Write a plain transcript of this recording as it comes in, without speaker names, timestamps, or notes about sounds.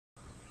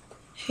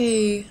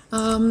Hey,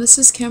 this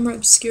is camera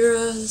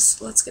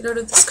Obscura's Let's Get Out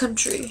of This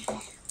Country.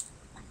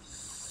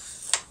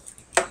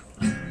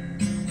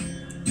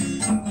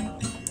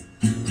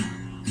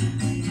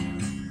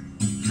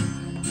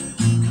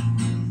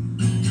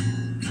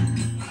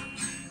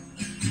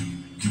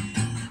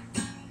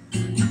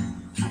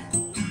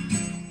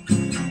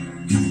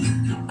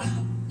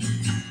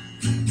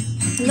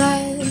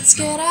 Let's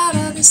get out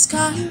of this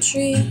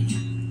country.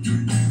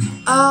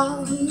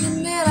 I'll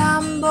admit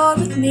I'm bored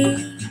with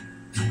me.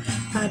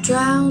 I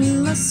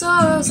drowned my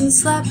sorrows and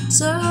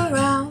slept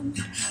around.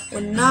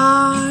 We're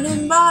not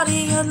in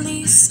body, at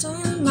least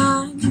in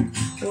mind.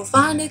 We'll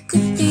find a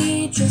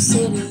cathedral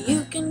city.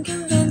 You can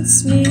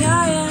convince me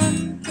I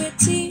am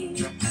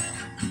pretty.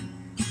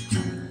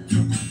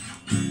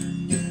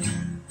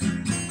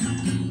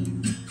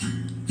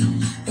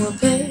 We'll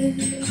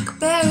pick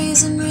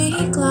berries and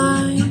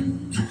recline.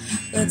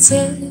 Let's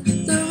hit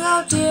the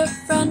road, dear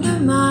friend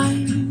of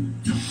mine.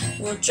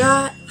 We'll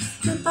drive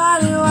goodbye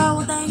to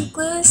our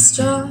thankless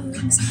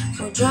jobs.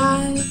 We'll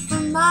drive for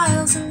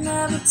miles and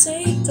never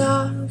take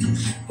off.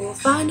 We'll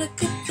find a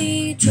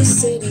cathedral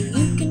city.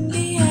 You can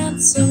be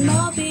handsome,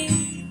 I'll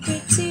be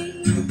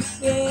pretty,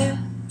 yeah.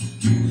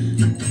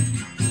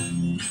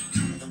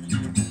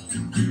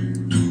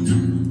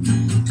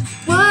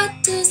 What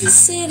does the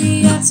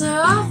city have to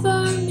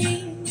offer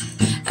me?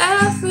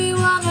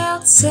 Everyone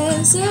else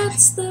says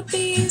it's the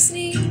bee's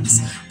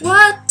knees.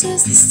 What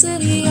does the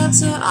city have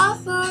to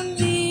offer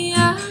me?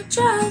 I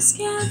just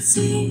can't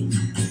see.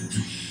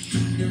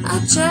 I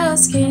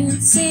just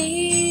can't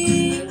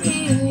see.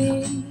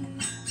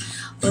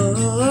 Oh,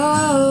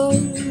 oh,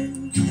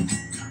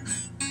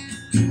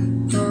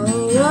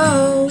 oh,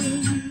 oh.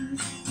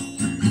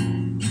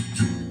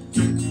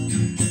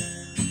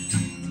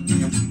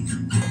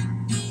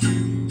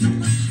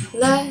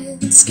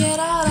 Let's get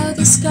out of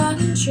this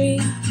country.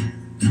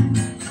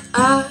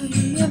 I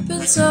have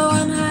been so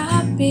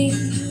unhappy.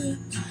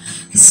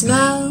 The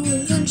smell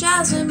of the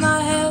jazz in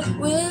my head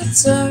will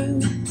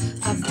turn.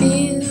 I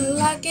feel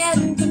like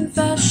getting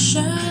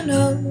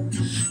confessional.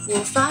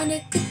 We'll find a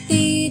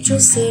cathedral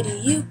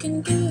city. You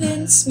can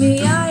convince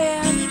me I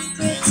am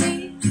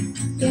pretty,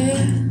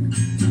 yeah.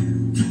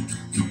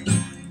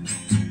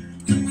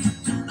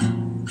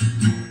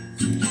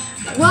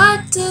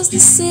 What does the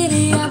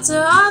city have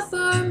to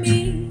offer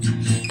me?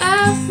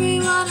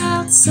 Everyone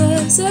else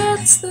says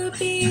it's the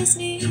bee's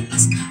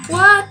knees.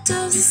 What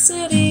does the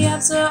city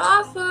have to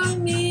offer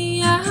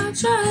me? I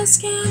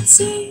just can't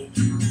see.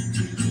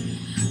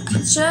 I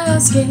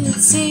just can't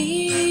see.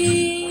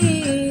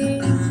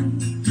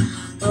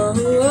 Oh,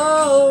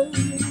 oh,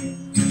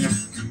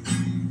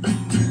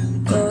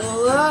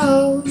 oh,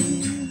 oh.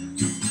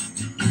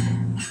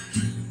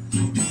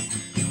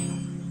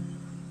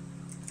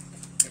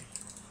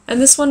 And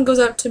this one goes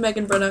out to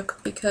Megan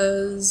Brennock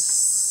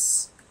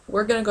because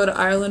we're gonna go to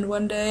Ireland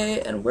one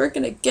day and we're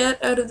gonna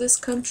get out of this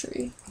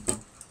country.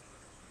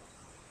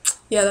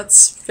 Yeah,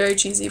 that's very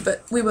cheesy,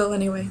 but we will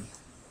anyway.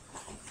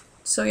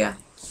 So yeah.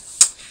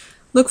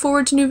 Look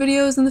forward to new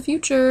videos in the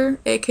future,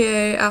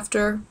 aka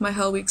after my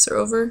hell weeks are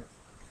over.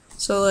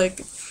 So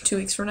like 2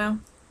 weeks from now.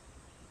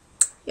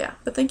 Yeah,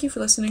 but thank you for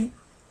listening.